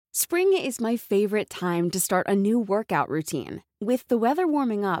Spring is my favorite time to start a new workout routine. With the weather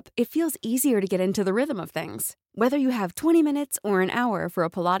warming up, it feels easier to get into the rhythm of things. Whether you have 20 minutes or an hour for a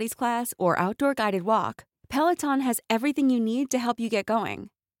Pilates class or outdoor guided walk, Peloton has everything you need to help you get going.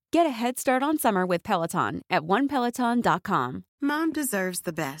 Get a head start on summer with Peloton at onepeloton.com. Mom deserves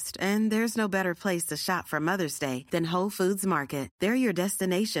the best, and there's no better place to shop for Mother's Day than Whole Foods Market. They're your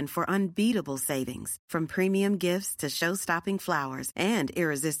destination for unbeatable savings, from premium gifts to show-stopping flowers and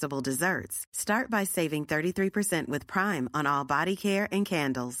irresistible desserts. Start by saving 33% with Prime on all body care and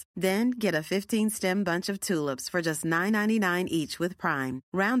candles. Then get a 15-stem bunch of tulips for just $9.99 each with Prime.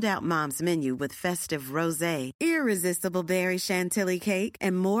 Round out Mom's menu with festive rosé, irresistible berry chantilly cake,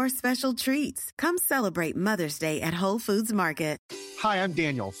 and more special treats. Come celebrate Mother's Day at Whole Foods Market. Hi, I'm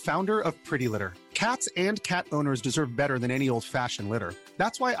Daniel, founder of Pretty Litter. Cats and cat owners deserve better than any old-fashioned litter.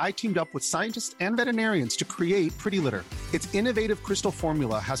 That's why I teamed up with scientists and veterinarians to create Pretty Litter. Its innovative crystal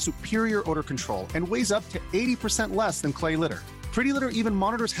formula has superior odor control and weighs up to 80% less than clay litter. Pretty Litter even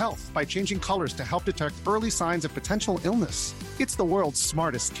monitors health by changing colors to help detect early signs of potential illness. It's the world's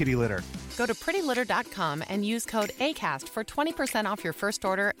smartest kitty litter. Go to prettylitter.com and use code ACAST for 20% off your first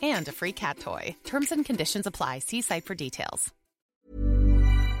order and a free cat toy. Terms and conditions apply. See site for details.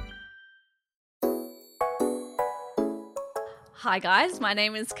 Hi guys, my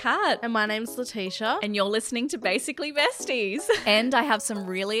name is Kat. And my name's Letitia. And you're listening to Basically Besties. And I have some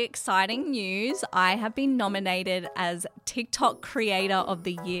really exciting news. I have been nominated as TikTok Creator of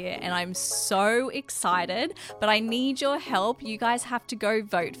the Year and I'm so excited, but I need your help. You guys have to go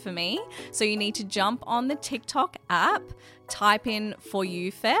vote for me. So you need to jump on the TikTok app, type in For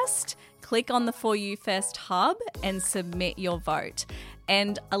You Fest, click on the For You Fest hub and submit your vote.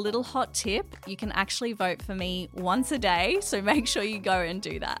 And a little hot tip, you can actually vote for me once a day, so make sure you go and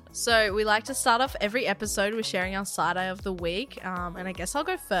do that. So we like to start off every episode with sharing our side eye of the week, and I guess I'll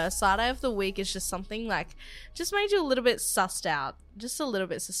go first. Side eye of the week is just something like, just made you a little bit sussed out, just a little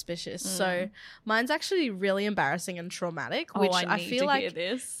bit suspicious. So mine's actually really embarrassing and traumatic, which I feel like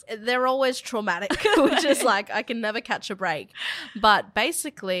they're always traumatic, which is like, I can never catch a break. But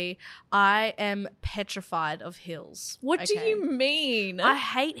basically, I am petrified of hills. What do you mean? I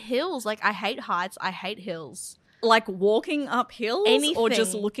hate hills. Like, I hate heights. I hate hills. Like walking up hills? Anything. Or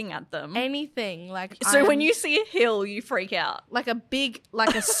just looking at them? Anything. Like, so when you see a hill, you freak out? Like a big,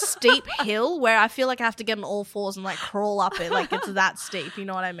 like a steep hill where I feel like I have to get on all fours and like crawl up it. Like, it's that steep. You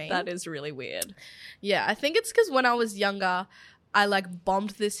know what I mean? That is really weird. Yeah, I think it's because when I was younger, I like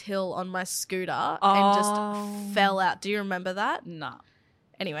bombed this hill on my scooter and just fell out. Do you remember that? No.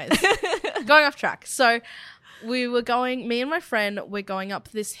 Anyways, going off track. So we were going, me and my friend were going up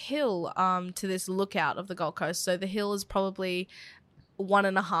this hill to this lookout of the Gold Coast. So the hill is probably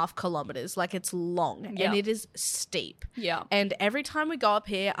 1.5 kilometers. Like, it's long and it is steep. Yeah. And every time we go up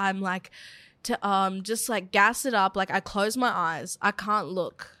here, I'm like to just like gas it up. Like, I close my eyes. I can't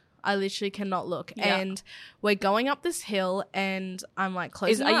look. I literally cannot look. Yeah. And we're going up this hill and I'm like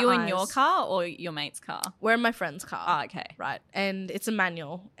closing my eyes. Are you in your car or your mate's car? We're in my friend's car. Oh, okay. Right. And it's a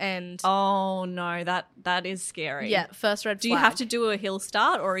manual and oh no, that is scary. Yeah, first red flag. Do you have to do a hill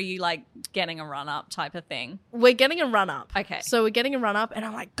start or are you like getting a run up type of thing? We're getting a run up. Okay. So we're getting a run up and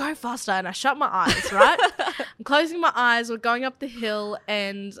I'm like, go faster, and I shut my eyes, right? I'm closing my eyes, we're going up the hill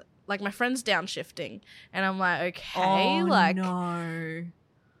and like my friend's downshifting and I'm like, okay, no.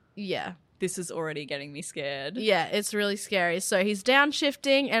 Yeah. This is already getting me scared. Yeah, it's really scary. So he's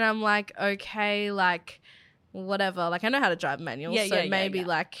downshifting and I'm like, okay, like whatever. Like, I know how to drive manual. So maybe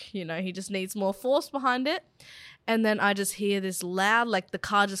like, you know, he just needs more force behind it. And then I just hear this loud, like the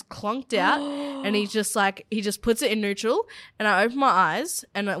car just clunked out and he just puts it in neutral and I open my eyes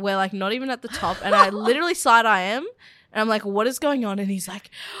and we're like not even at the top and I literally side eye him. And I'm like, what is going on? And he's like,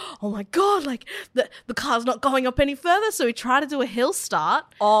 oh my God, like the car's not going up any further. So we tried to do a hill start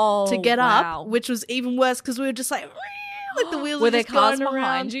to get up, which was even worse because we were just like the wheels were were just there cars going behind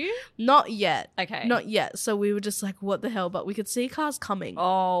around. you? Not yet. Okay. Not yet. So we were just like, what the hell? But we could see cars coming.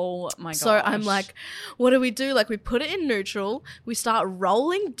 Oh my God. So I'm like, what do we do? Like, we put it in neutral. We start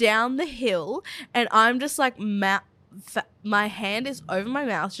rolling down the hill and I'm just like, my hand is over my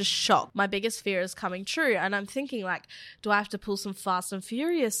mouth, just shocked. My biggest fear is coming true. And I'm thinking, like, do I have to pull some Fast and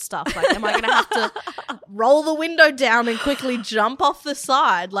Furious stuff? Like, am I going to have to roll the window down and quickly jump off the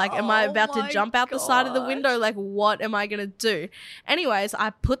side? Like, am I about to jump out the side of the window? Like, what am I going to do? Anyways, I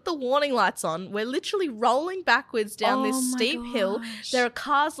put the warning lights on. We're literally rolling backwards down this steep hill. There are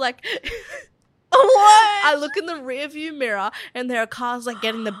cars, like... What? I look in the rear view mirror and there are cars like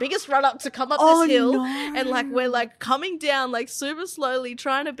getting the biggest run up to come up this hill. No. And like we're like coming down like super slowly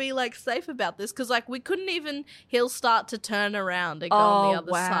trying to be like safe about this because like we couldn't even hill start to turn around and go on the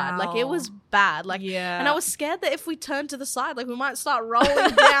other side. Like it was bad. Like and I was scared that if we turned to the side, like we might start rolling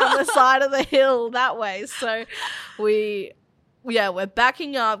down the side of the hill that way. So we're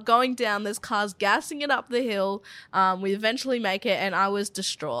backing up, going down. There's cars gassing it up the hill. We eventually make it, and I was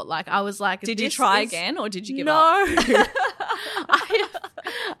distraught. Like I was like, "Did you try again, or did you give up?" No,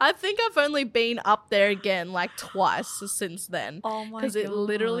 I think I've only been up there again like twice since then. Oh my god! Because it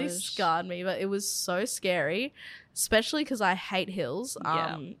literally scarred me, but it was so scary, especially because I hate hills.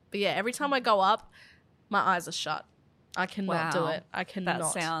 But yeah, every time I go up, my eyes are shut. I cannot do it. I cannot do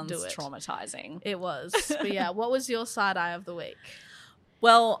it. That sounds traumatizing. It was. But yeah, what was your side eye of the week?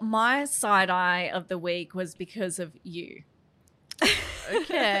 Well, my side eye of the week was because of you.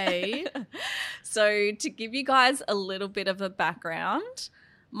 Okay. So to give you guys a little bit of a background,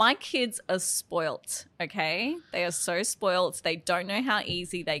 my kids are spoilt, okay? They are so spoilt. They don't know how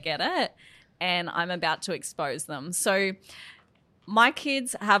easy they get it, and I'm about to expose them. So my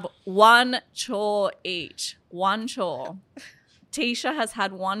kids have one chore each. One chore. Tisha has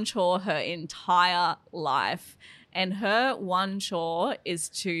had one chore her entire life, and her one chore is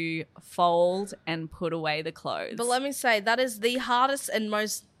to fold and put away the clothes. But let me say, that is the hardest and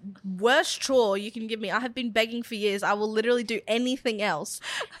most worst chore you can give me. I have been begging for years. I will literally do anything else.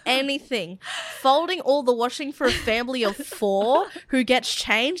 Anything. Folding all the washing for a family of 4 who gets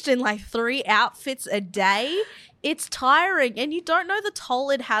changed in like 3 outfits a day. It's tiring, and you don't know the toll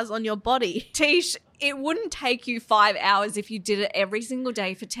it has on your body. Tish, it wouldn't take you 5 hours if you did it every single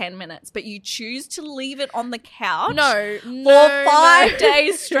day for 10 minutes, but you choose to leave it on the couch for 5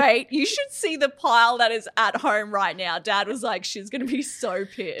 days straight. You should see the pile that is at home right now. Dad was like, she's going to be so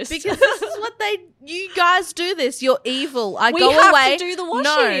pissed. Because this is what you guys do this. You're evil. We go have away. To do the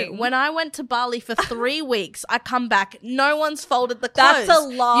washing. No, when I went to Bali for 3 weeks, I come back. No one's folded the clothes. That's a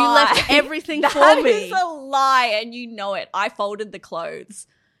lie. You left everything for me. That is a lie, and you know it. I folded the clothes.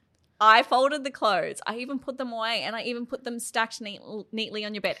 I even put them away, and I even put them stacked neatly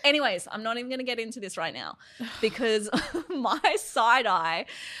on your bed. Anyways, I'm not even going to get into this right now because my side eye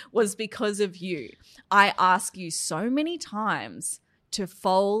was because of you. I ask you so many times to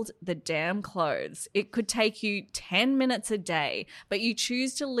fold the damn clothes. It could take you 10 minutes a day, but you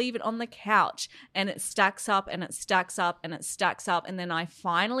choose to leave it on the couch, and it stacks up and it stacks up and it stacks up, and then I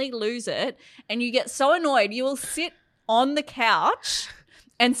finally lose it, and you get so annoyed. You will sit on the couch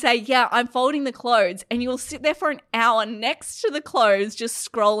and say, yeah, I'm folding the clothes, and you'll sit there for an hour next to the clothes just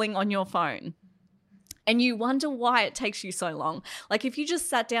scrolling on your phone. And you wonder why it takes you so long. Like if you just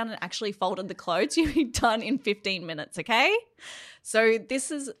sat down and actually folded the clothes, you'd be done in 15 minutes, okay? So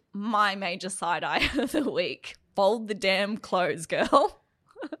this is my major side eye of the week. Fold the damn clothes, girl.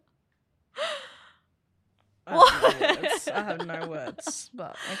 I have no words,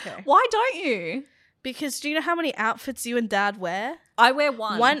 but okay. Why don't you? Because do you know how many outfits you and Dad wear? I wear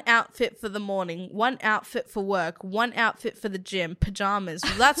one. One outfit for the morning, one outfit for work, one outfit for the gym, pajamas.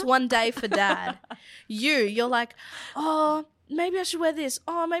 That's one day for Dad. You're like, oh, maybe I should wear this.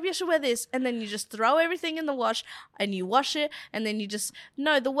 Oh, maybe I should wear this. And then you just throw everything in the wash and you wash it. And then you just,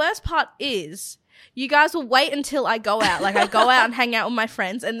 no, the worst part is you guys will wait until I go out. Like I go out and hang out with my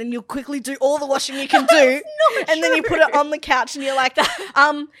friends, and then you'll quickly do all the washing you can do. And then you put it on the couch and you're like,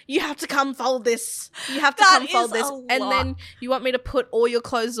 you have to come fold this. You have to come fold this. And then you want me to put all your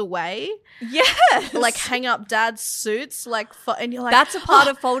clothes away. Yes. Like hang up Dad's suits. And you're like, that's a part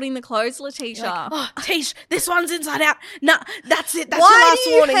of folding the clothes, Letitia. Like, Tish, this one's inside out. No, that's it. That's your last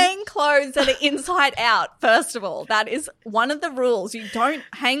warning. Why do you hang clothes that are inside out? First of all, that is one of the rules. You don't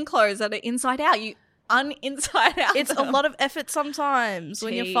hang clothes that are inside out. You uninside out. It's a lot of effort sometimes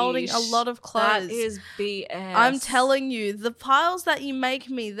when you're folding a lot of clothes. That is BS. I'm telling you, the piles that you make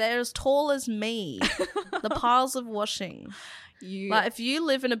me, they're as tall as me. The piles of washing. Like if you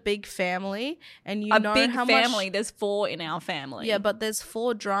live in a big family and you know how much... A big family, there's 4 in our family. Yeah, but there's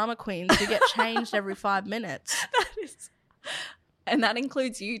 4 drama queens who get changed every 5 minutes. And that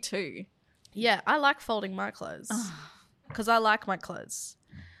includes you too. Yeah, I like folding my clothes because I like my clothes.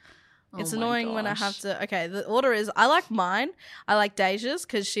 It's annoying when I have to... Okay, the order is I like mine. I like Deja's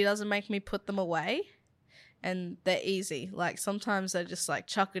because she doesn't make me put them away. And they're easy. Like sometimes I just like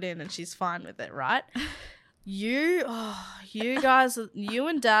chuck it in and she's fine with it, right? You guys, you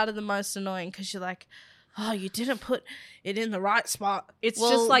and Dad are the most annoying because you're like, oh, you didn't put it in the right spot. It's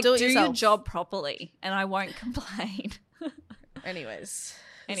just like do your job properly and I won't complain. Anyways,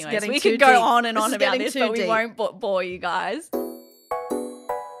 we could go on and on about this, but we won't bore you guys.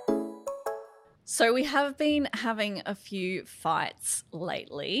 So we have been having a few fights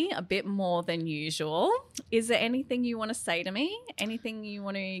lately, a bit more than usual. Is there anything you want to say to me? Anything you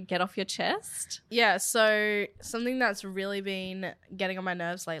want to get off your chest? Yeah, so something that's really been getting on my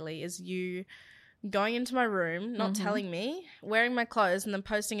nerves lately is you going into my room, not telling me, wearing my clothes, and then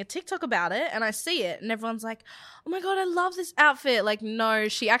posting a TikTok about it, and I see it, and everyone's like, oh my God, I love this outfit. Like, no,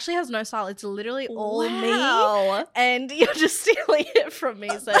 she actually has no style. It's literally all me, and you're just stealing it from me.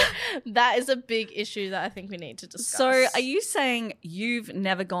 So that is a big issue that I think we need to discuss. So are you saying you've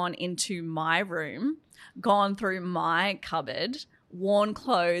never gone into my room, gone through my cupboard, worn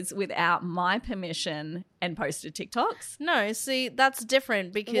clothes without my permission and posted TikToks? No, see, that's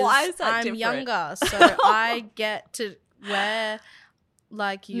different because Why is that I'm different? younger, so I get to wear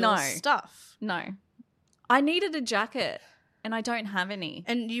like your stuff. No. I needed a jacket and I don't have any.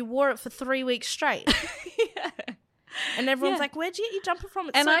 And you wore it for 3 weeks straight. Yeah. And everyone's like, where'd you get your jumper from?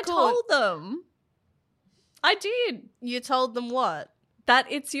 It's and so I cool. told them. I did. You told them what? That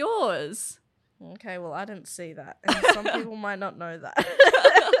it's yours. Okay, well, I didn't see that. And some people might not know that.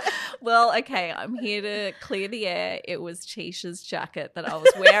 Well, okay, I'm here to clear the air. It was Tisha's jacket that I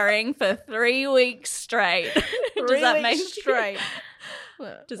was wearing for 3 weeks straight. Does that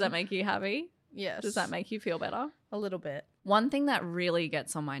make you happy? Yes. Does that make you feel better? A little bit. One thing that really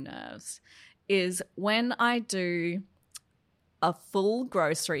gets on my nerves is when I do a full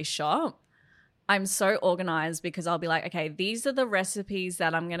grocery shop, I'm so organized because I'll be like, okay, these are the recipes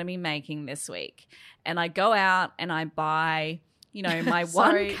that I'm going to be making this week. And I go out and I buy, you know, my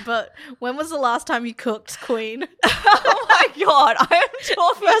Sorry, but when was the last time you cooked, Queen? Oh my God, I am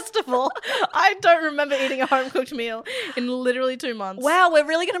talking. First of all, I don't remember eating a home-cooked meal in literally 2 months. Wow, we're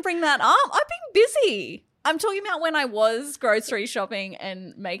really going to bring that up? I've been busy. I'm talking about when I was grocery shopping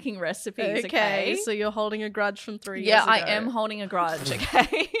and making recipes, okay? So you're holding a grudge from 3 years Yeah, ago. I am holding a grudge,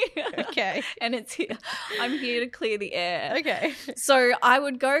 okay? Okay. And I'm here to clear the air. Okay. So I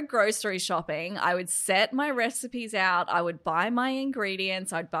would go grocery shopping. I would set my recipes out. I would buy my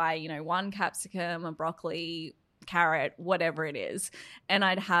ingredients. I'd buy, you know, 1 capsicum, a broccoli, carrot, whatever it is. And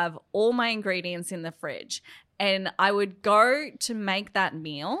I'd have all my ingredients in the fridge. And I would go to make that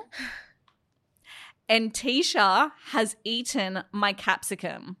meal. And Tisha has eaten my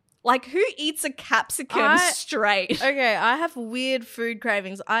capsicum. Like, who eats a capsicum straight? Okay, I have weird food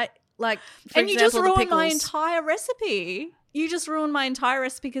cravings. And you just ruined my entire recipe. You just ruined my entire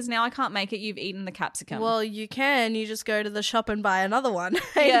recipe because now I can't make it. You've eaten the capsicum. Well, you can. You just go to the shop and buy another one.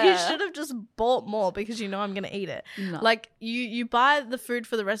 Yeah. You should have just bought more because you know I'm going to eat it. No. Like, you buy the food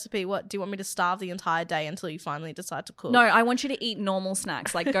for the recipe. What, do you want me to starve the entire day until you finally decide to cook? No, I want you to eat normal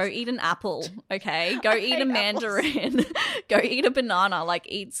snacks. Like, go eat an apple, okay? Go eat a mandarin. Go eat a banana. Like,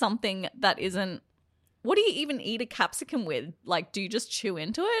 eat something that isn't... What do you even eat a capsicum with? Like, do you just chew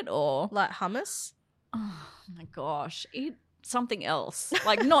into it or... Like hummus? Oh, my gosh. Eat something else.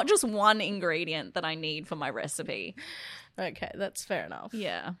 Like, not just one ingredient that I need for my recipe. Okay, that's fair enough.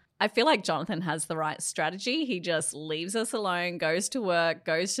 Yeah. I feel like Jonathan has the right strategy. He just leaves us alone, goes to work,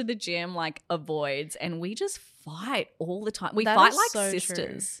 goes to the gym, like, avoids, and we just fight all the time. We fight like so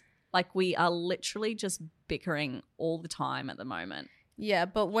sisters. True. Like, we are literally just bickering all the time at the moment. Yeah,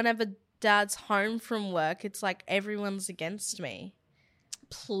 but whenever Dad's home from work, it's like everyone's against me.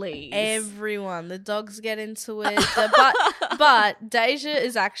 Please. Everyone. The dogs get into it. But Deja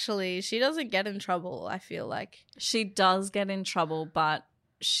is actually, she doesn't get in trouble, I feel like. She does get in trouble, but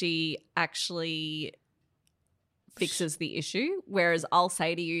she actually fixes the issue. Whereas I'll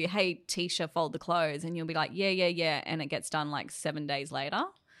say to you, hey, Tisha, fold the clothes. And you'll be like, yeah. And it gets done like 7 days later.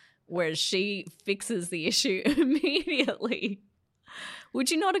 Whereas she fixes the issue immediately. Would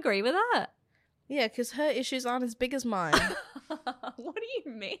you not agree with that? Yeah, because her issues aren't as big as mine. What do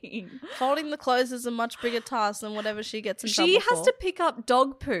you mean? Folding the clothes is a much bigger task than whatever she gets in trouble for. She for. has to pick up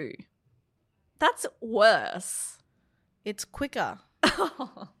dog poo. That's worse. It's quicker.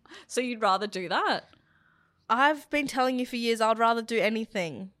 So you'd rather do that? I've been telling you for years I'd rather do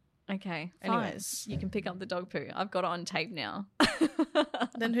anything. Okay, fine. Anyways. You can pick up the dog poo. I've got it on tape now.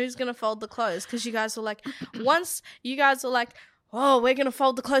 Then who's going to fold the clothes? Because you guys were like, once you guys were like, oh, we're going to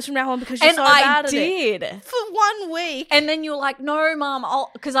fold the clothes from now on because you're so bad at it. And I did. For 1 week. And then you were like, no, Mum,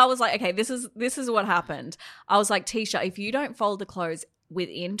 because I was like, okay, this is what happened. I was like, Tisha, if you don't fold the clothes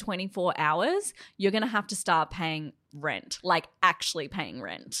within 24 hours, you're going to have to start paying rent, like actually paying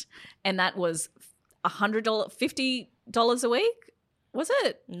rent. And that was $100, $50 a week. Was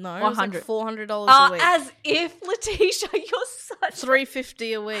it? No, it was like $400 a week. As if, Letitia, you're such...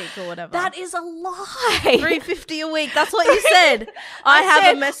 $350 a week or whatever. That is a lie. $350 a week. That's what you said. I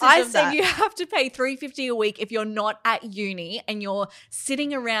have a message of that. I said you have to pay $350 a week if you're not at uni and you're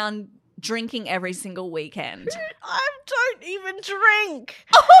sitting around drinking every single weekend. I don't even drink.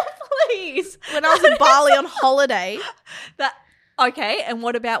 Oh, please. When I was in Bali on holiday. Okay, and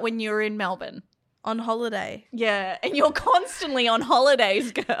what about when you were in Melbourne? On holiday. Yeah, and you're constantly on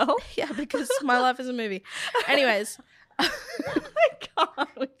holidays, girl. Yeah, because my life is a movie. Anyways. I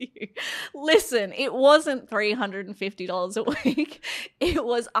can't with you. Listen, it wasn't $350 a week. It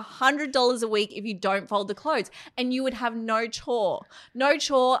was $100 a week if you don't fold the clothes. And you would have no chore. No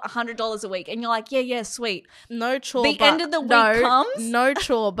chore, $100 a week. And you're like, yeah, sweet. No chore. The end of the week comes. No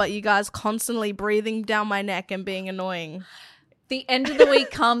chore, but you guys constantly breathing down my neck and being annoying. The end of the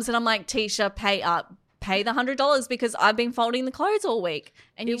week comes and I'm like, Tisha, pay up. Pay the $100 because I've been folding the clothes all week.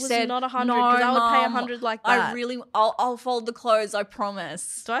 And you said, not $100 no, because I would pay Mum, $100 like that. I'll fold the clothes, I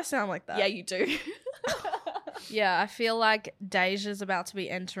promise. Do I sound like that? Yeah, you do. Yeah, I feel like Deja's about to be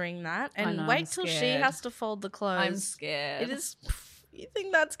entering that. And wait till she has to fold the clothes. I'm scared. It is, you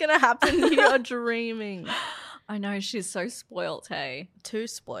think that's going to happen? You're dreaming. I know, she's so spoilt, hey? Too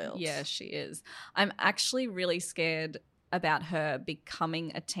spoiled. Yeah, she is. I'm actually really scared about her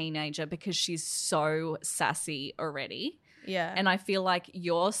becoming a teenager because she's so sassy already. Yeah. And I feel like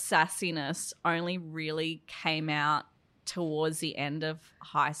your sassiness only really came out towards the end of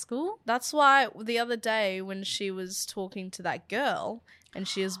high school. That's why the other day when she was talking to that girl and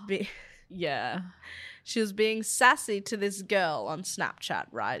she was she was being sassy to this girl on Snapchat,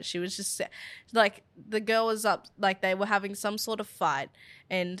 right? She was just like, the girl was up, like they were having some sort of fight,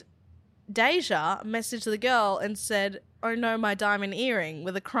 and Deja messaged the girl and said, "Oh no, my diamond earring,"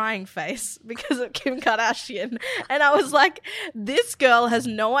 with a crying face because of Kim Kardashian. And I was like, this girl has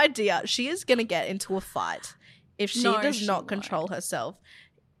no idea. She is going to get into a fight if she does not control herself.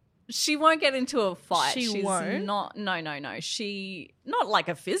 She won't get into a fight. She's won't? Not, no. She, not like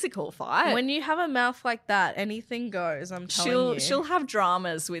a physical fight. When you have a mouth like that, anything goes, I'm telling you. She'll have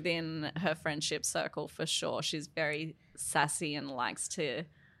dramas within her friendship circle for sure. She's very sassy and likes to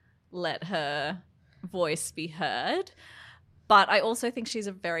let her voice be heard. But I also think she's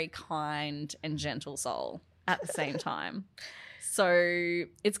a very kind and gentle soul at the same time. So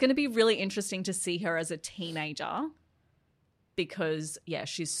it's going to be really interesting to see her as a teenager because, yeah,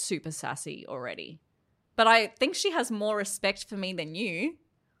 she's super sassy already. But I think she has more respect for me than you.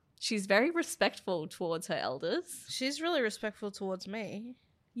 She's very respectful towards her elders. She's really respectful towards me.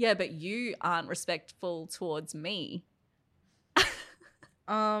 Yeah, but you aren't respectful towards me.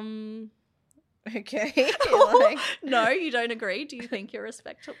 Okay. No, you don't agree? Do you think you're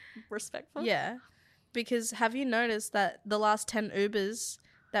respectful? Yeah. Because have you noticed that the last 10 Ubers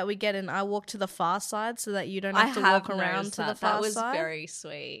that we get in, I walk to the far side so that you don't have to walk around to the far side? That was very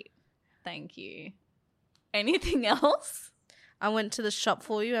sweet. Thank you. Anything else? I went to the shop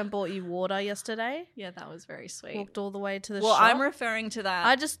for you and bought you water yesterday. Yeah, that was very sweet. Walked all the way to the shop. Well, I'm referring to that.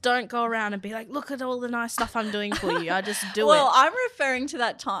 I just don't go around and be like, look at all the nice stuff I'm doing for you. I just do it. Well, I'm referring to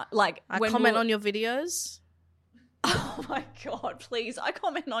that time. Like, I comment on your videos. Oh my God, please. I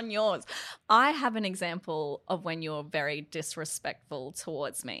comment on yours. I have an example of when you're very disrespectful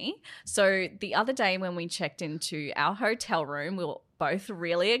towards me. So the other day when we checked into our hotel room, we were both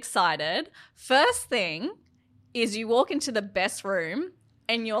really excited. First thing is you walk into the best room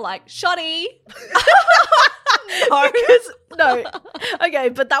and you're like, Shotty. No. Okay,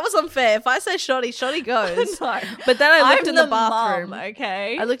 but that was unfair. If I say Shotty goes. No. But then I looked in the bathroom. Mum,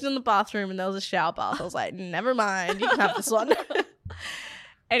 okay. I looked in the bathroom and there was a shower bath. I was like, never mind. You can have this one.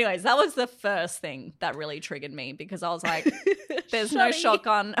 Anyways, that was the first thing that really triggered me because I was like, there's no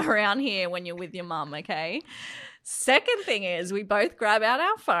shotgun around here when you're with your mum, okay? Second thing is we both grab out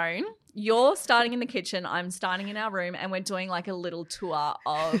our phone. You're starting in the kitchen. I'm starting in our room and we're doing like a little tour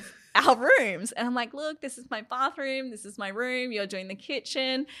of our rooms. And I'm like, look, this is my bathroom. This is my room. You're doing the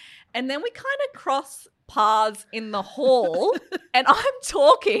kitchen. And then we kind of cross paths in the hall and I'm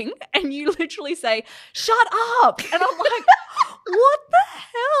talking and you literally say, shut up. And I'm like, what the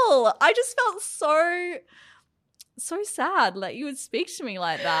hell? I just felt so sad that you would speak to me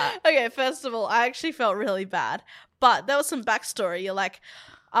like that. Okay, first of all, I actually felt really bad. But there was some backstory. You're like,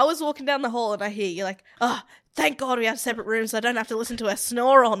 I was walking down the hall and I hear you're like, oh, thank God we have separate rooms so I don't have to listen to her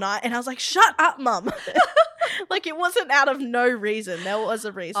snore all night. And I was like, shut up, Mum. Like, it wasn't out of no reason. There was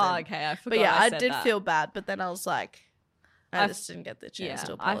a reason. Oh, okay. I forgot. But yeah, I did that. feel bad. But then I was like, I just didn't get the chance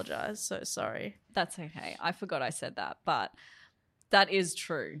to apologize. So sorry. That's okay. I forgot I said that. But that is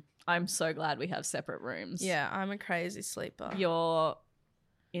true. I'm so glad we have separate rooms. Yeah, I'm a crazy sleeper. You're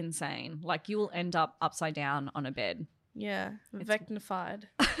insane. Like, you will end up upside down on a bed. Yeah, victified.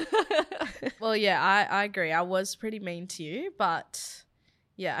 Well, yeah, I agree. I was pretty mean to you, but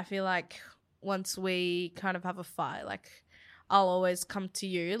yeah, I feel like once we kind of have a fight, like I'll always come to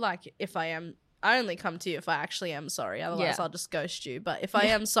you. Like if I only come to you if I actually am sorry. Otherwise, I'll just ghost you. But if I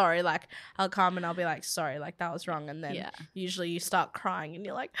am sorry, like I'll come and I'll be like, sorry, like that was wrong. And then usually you start crying and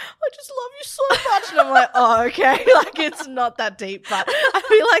you're like, I just love you so much. And I'm like, oh, okay. Like it's not that deep. But I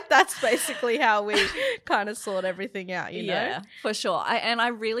feel like that's basically how we kind of sort everything out, you know? Yeah, for sure. And I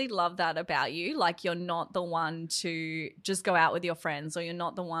really love that about you. Like you're not the one to just go out with your friends, or you're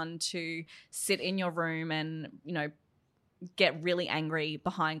not the one to sit in your room and, you know, get really angry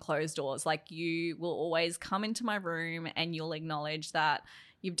behind closed doors. Like you will always come into my room and you'll acknowledge that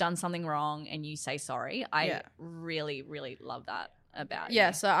you've done something wrong and you say sorry. I really, really love that about you. Yeah,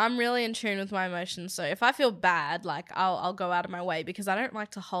 so I'm really in tune with my emotions. So if I feel bad, like I'll go out of my way because I don't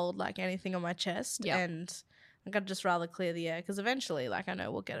like to hold like anything on my chest and like I'd just rather clear the air because eventually like I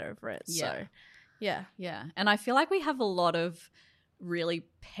know we'll get over it. Yeah. So yeah. Yeah. And I feel like we have a lot of really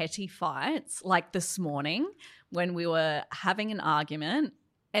petty fights, like this morning when we were having an argument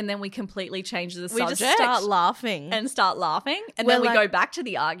and then we completely changed the subject. We just start laughing. And then we go back to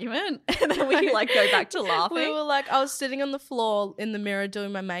the argument and then we like go back to laughing. We were like, I was sitting on the floor in the mirror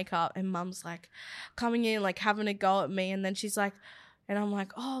doing my makeup and Mum's like coming in like having a go at me, and then she's like, and I'm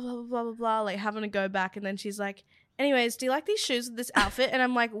like, oh, blah, blah, blah, blah, blah, like having a go back, and then she's like, anyways, do you like these shoes with this outfit? And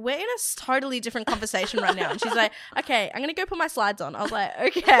I'm like, we're in a totally different conversation right now. And she's like, okay, I'm going to go put my slides on. I was like,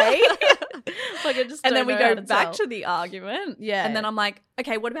 okay. Like I just and then we go back to the argument. Yeah. And then I'm like,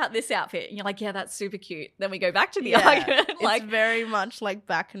 okay, what about this outfit? And you're like, yeah, that's super cute. Then we go back to the argument. Like it's very much like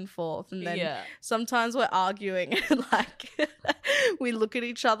back and forth. And then sometimes we're arguing and like we look at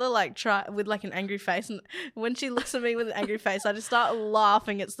each other like with like an angry face. And when she looks at me with an angry face, I just start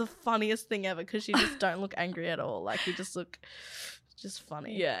laughing. It's the funniest thing ever because you just don't look angry at all. Like you just look just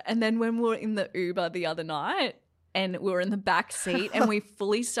funny. Yeah. And then when we were in the Uber the other night and we were in the back seat and we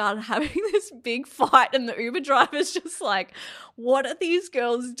fully started having this big fight and the Uber driver's just like, what are these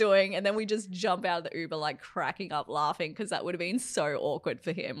girls doing? And then we just jump out of the Uber like cracking up laughing because that would have been so awkward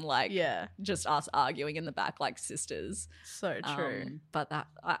for him. Like just us arguing in the back like sisters. So true. But that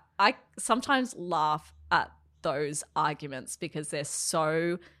I sometimes laugh at those arguments because they're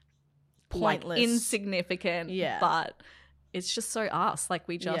so pointless, like, insignificant, but it's just so us. Like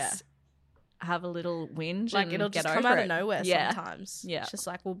we just have a little whinge, like and it'll just come out of nowhere sometimes. Yeah, it's just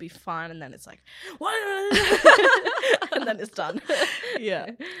like we'll be fine, and then it's like, what? And then it's done.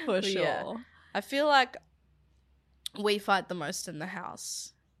 Yeah, for sure. Yeah. I feel like we fight the most in the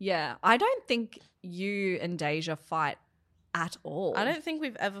house. Yeah, I don't think you and Deja fight at all. I don't think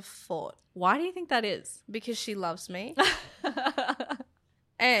we've ever fought. Why do you think that is? Because she loves me.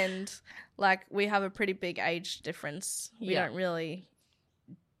 And like we have a pretty big age difference. We don't really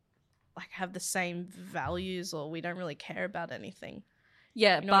like have the same values, or we don't really care about anything.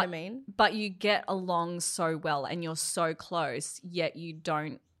 Yeah, you know what I mean? But you get along so well and you're so close, yet you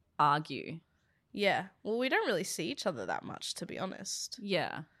don't argue. Yeah. Well, we don't really see each other that much, to be honest.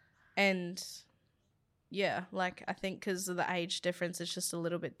 Yeah. And yeah, like I think because of the age difference, it's just a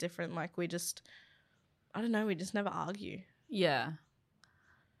little bit different. Like we just, I don't know, we just never argue. Yeah.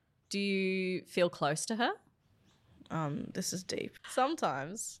 Do you feel close to her? This is deep.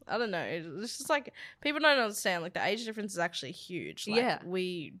 Sometimes. I don't know. It's just like people don't understand. Like the age difference is actually huge. Like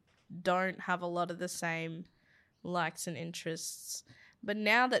we don't have a lot of the same likes and interests. But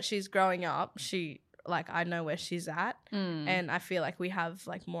now that she's growing up, I know where she's at, and I feel like we have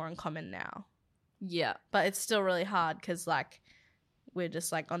like more in common now. Yeah. But it's still really hard because like we're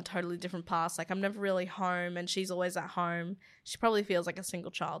just like on totally different paths. Like I'm never really home and she's always at home. She probably feels like a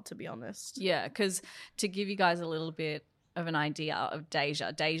single child, to be honest. Yeah, because to give you guys a little bit of an idea of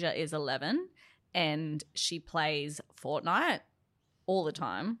Deja is 11 and she plays Fortnite all the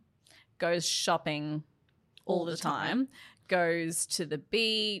time, goes shopping all the time, goes to the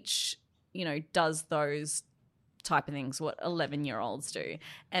beach, you know, does those type of things what 11-year-olds do.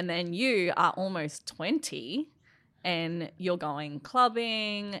 And then you are almost 20 and you're going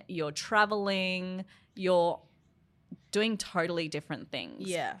clubbing, you're traveling, you're doing totally different things.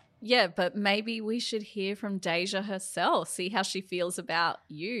 Yeah. Yeah, but maybe we should hear from Deja herself, see how she feels about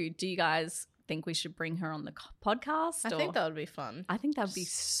you. Do you guys think we should bring her on the podcast? I think that would be fun. I think that would be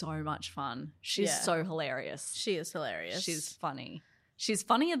so much fun. She's so hilarious. She is hilarious. She's funny. She's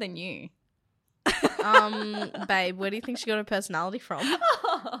funnier than you. Babe, where do you think she got her personality from?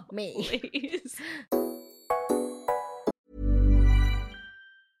 Me. Please.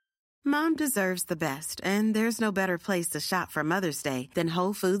 Mom deserves the best, and there's no better place to shop for Mother's Day than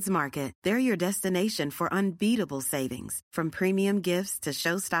Whole Foods Market. They're your destination for unbeatable savings, from premium gifts to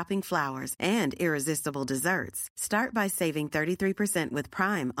show-stopping flowers and irresistible desserts. Start by saving 33% with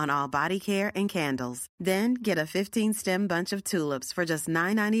Prime on all body care and candles. Then get a 15-stem bunch of tulips for just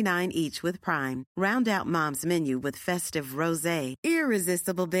 $9.99 each with Prime. Round out Mom's menu with festive rosé,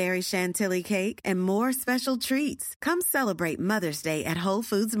 irresistible berry chantilly cake, and more special treats. Come celebrate Mother's Day at Whole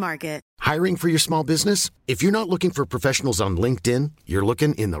Foods Market. Hiring for your small business? If you're not looking for professionals on LinkedIn, you're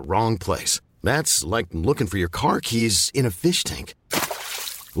looking in the wrong place. That's like looking for your car keys in a fish tank.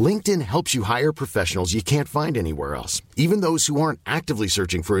 LinkedIn helps you hire professionals you can't find anywhere else, even those who aren't actively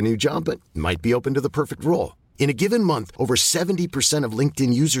searching for a new job but might be open to the perfect role. In a given month, over 70% of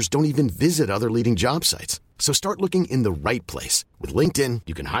LinkedIn users don't even visit other leading job sites. So start looking in the right place. With LinkedIn,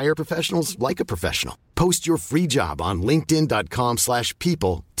 you can hire professionals like a professional. Post your free job on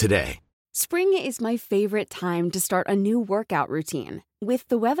linkedin.com/people today. Spring is my favorite time to start a new workout routine. With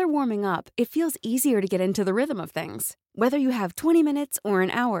the weather warming up, it feels easier to get into the rhythm of things. Whether you have 20 minutes or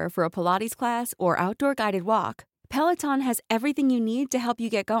an hour for a Pilates class or outdoor guided walk, Peloton has everything you need to help you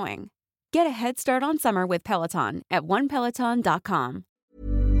get going. Get a head start on summer with Peloton at onepeloton.com.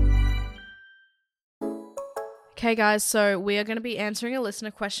 Okay, guys, so we are going to be answering a listener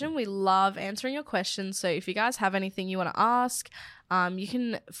question. We love answering your questions. So if you guys have anything you want to ask, you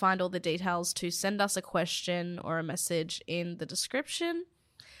can find all the details to send us a question or a message in the description.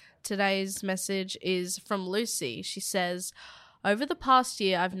 Today's message is from Lucy. She says, over the past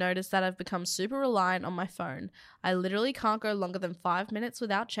year, I've noticed that I've become super reliant on my phone. I literally can't go longer than 5 minutes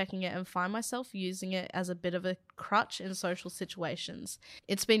without checking it and find myself using it as a bit of a crutch in social situations.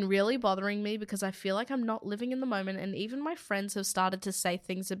 It's been really bothering me because I feel like I'm not living in the moment, and even my friends have started to say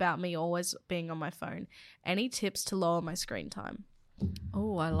things about me always being on my phone. Any tips to lower my screen time?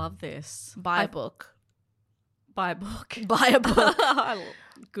 Oh, I love this. Buy a book. Buy a book. Buy a book.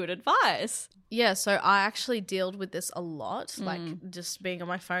 Good advice. Yeah, so I actually dealt with this a lot, like just being on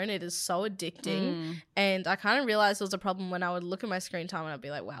my phone. It is so addicting. And I kind of realized it was a problem when I would look at my screen time and I'd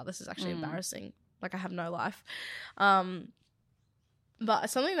be like, wow, this is actually embarrassing. Like I have no life. But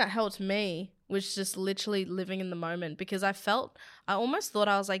something that helped me was just literally living in the moment, because I almost thought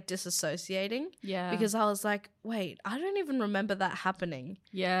I was like disassociating. Yeah. Because I was like, wait, I don't even remember that happening.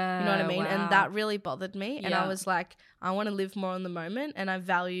 Yeah. You know what I mean? Wow. And that really bothered me. And Yeah. I was like, I want to live more in the moment, and I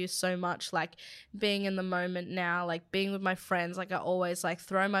value so much like being in the moment now, like being with my friends. Like I always like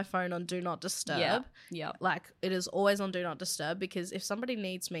throw my phone on do not disturb. Yeah. Like it is always on do not disturb, because if somebody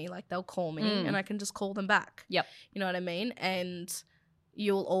needs me, like they'll call me and I can just call them back. Yep. You know what I mean? And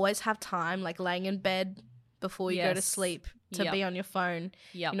you'll always have time, like laying in bed before you go to sleep, to be on your phone.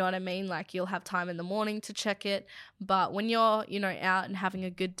 Yep. You know what I mean? Like you'll have time in the morning to check it. But when you're, out and having a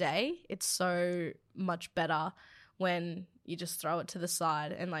good day, it's so much better when you just throw it to the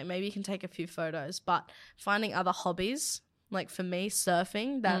side, and like maybe you can take a few photos. But finding other hobbies, like for me,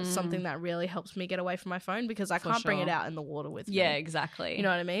 surfing, that's something that really helps me get away from my phone, because I can't bring it out in the water with me. Yeah, exactly. You know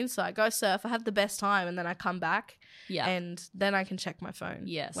what I mean? So I go surf, I have the best time, and then I come back Yeah. and then I can check my phone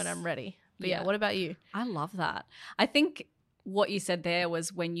when I'm ready. But yeah, what about you? I love that. I think what you said there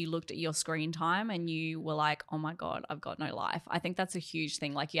was when you looked at your screen time and you were like, oh my God, I've got no life. I think that's a huge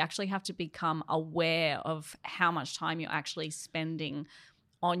thing. Like you actually have to become aware of how much time you're actually spending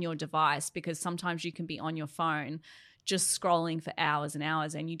on your device, because sometimes you can be on your phone just scrolling for hours and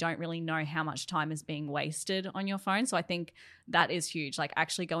hours and you don't really know how much time is being wasted on your phone. So I think that is huge. Like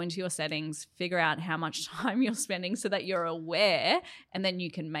actually go into your settings, figure out how much time you're spending so that you're aware, and then you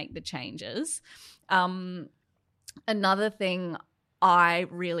can make the changes. Another thing I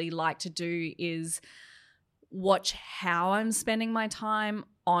really like to do is watch how I'm spending my time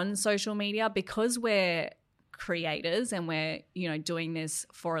on social media, because we're creators and we're, doing this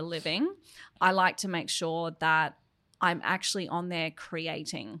for a living. I like to make sure that I'm actually on there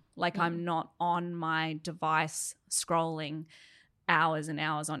creating. Like I'm not on my device scrolling hours and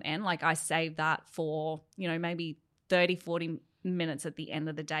hours on end. Like I save that for, maybe 30, 40 minutes at the end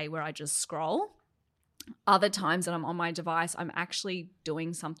of the day where I just scroll. Other times that I'm on my device, I'm actually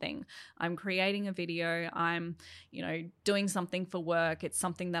doing something. I'm creating a video. I'm, doing something for work. It's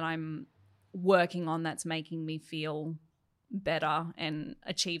something that I'm working on that's making me feel better and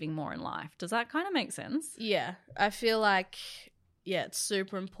achieving more in life. Does that kind of make sense? Yeah, I feel like, it's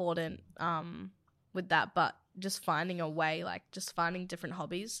super important with that, but just finding a way, like just finding different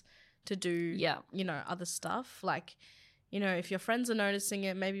hobbies to do, other stuff. Like, if your friends are noticing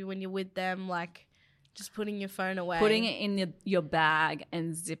it, maybe when you're with them, like just putting your phone away. Putting it in your bag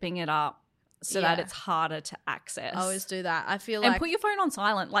and zipping it up so that it's harder to access. I always do that. I feel and put your phone on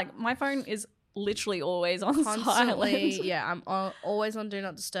silent. Like my phone is literally always on constantly, silent. Yeah, I'm always on Do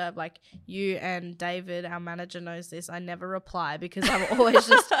Not Disturb. Like you and David, our manager, knows this. I never reply because I'm always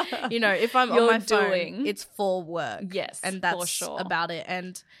just, if I'm on my phone, it's for work. Yes, and that's for sure. about it.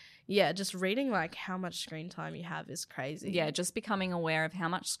 And yeah, just reading like how much screen time you have is crazy. Yeah, just becoming aware of how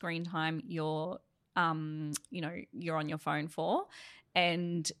much screen time you're on your phone for,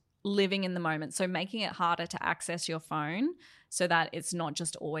 and living in the moment. So making it harder to access your phone so that it's not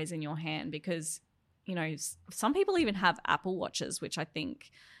just always in your hand, because, some people even have Apple Watches, which I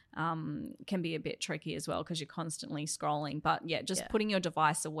think can be a bit tricky as well because you're constantly scrolling. But yeah, just putting your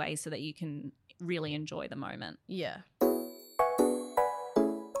device away so that you can really enjoy the moment. Yeah.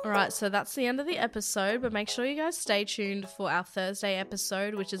 All right, so that's the end of the episode, but make sure you guys stay tuned for our Thursday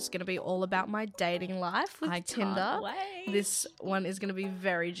episode, which is going to be all about my dating life with Tinder. Can't wait. This one is going to be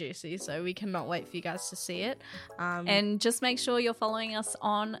very juicy, so we cannot wait for you guys to see it. And just make sure you're following us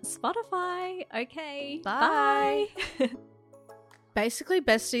on Spotify. Okay, bye. Basically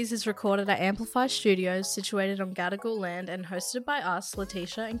Besties is recorded at Amplify Studios, situated on Gadigal land, and hosted by us,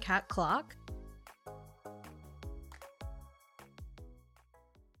 Letitia and Kat Clark.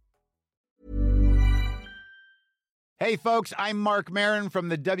 Hey folks, I'm Mark Maron from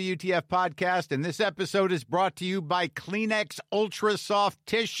the WTF Podcast, and this episode is brought to you by Kleenex Ultra Soft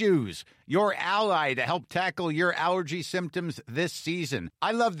Tissues, your ally to help tackle your allergy symptoms this season.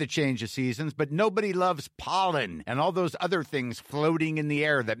 I love the change of seasons, but nobody loves pollen and all those other things floating in the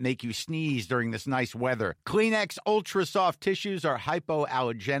air that make you sneeze during this nice weather. Kleenex Ultra Soft Tissues are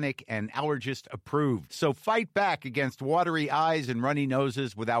hypoallergenic and allergist approved, so fight back against watery eyes and runny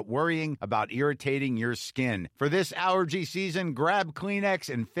noses without worrying about irritating your skin. For this allergy season, grab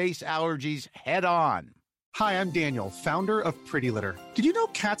Kleenex and face allergies head on. Hi, I'm Daniel, founder of Pretty Litter. Did you know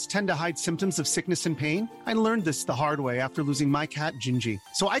cats tend to hide symptoms of sickness and pain? I learned this the hard way after losing my cat, Gingy.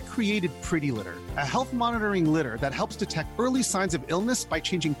 So I created Pretty Litter, a health monitoring litter that helps detect early signs of illness by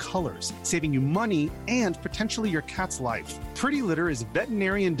changing colors, saving you money and potentially your cat's life. Pretty Litter is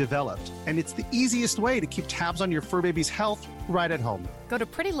veterinarian developed, and it's the easiest way to keep tabs on your fur baby's health right at home. Go to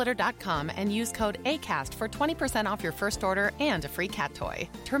prettylitter.com and use code ACAST for 20% off your first order and a free cat toy.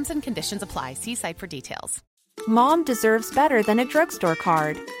 Terms and conditions apply. See site for details. Mom deserves better than a drugstore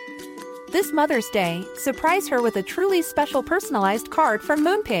card. This Mother's Day, surprise her with a truly special personalized card from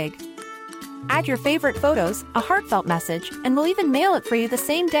Moonpig. Add your favorite photos, a heartfelt message, and we'll even mail it for you the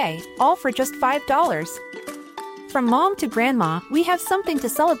same day, all for just $5. From mom to grandma, we have something to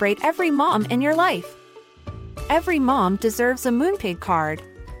celebrate every mom in your life. Every mom deserves a Moonpig card.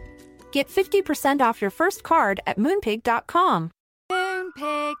 Get 50% off your first card at Moonpig.com.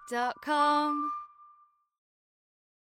 Moonpig.com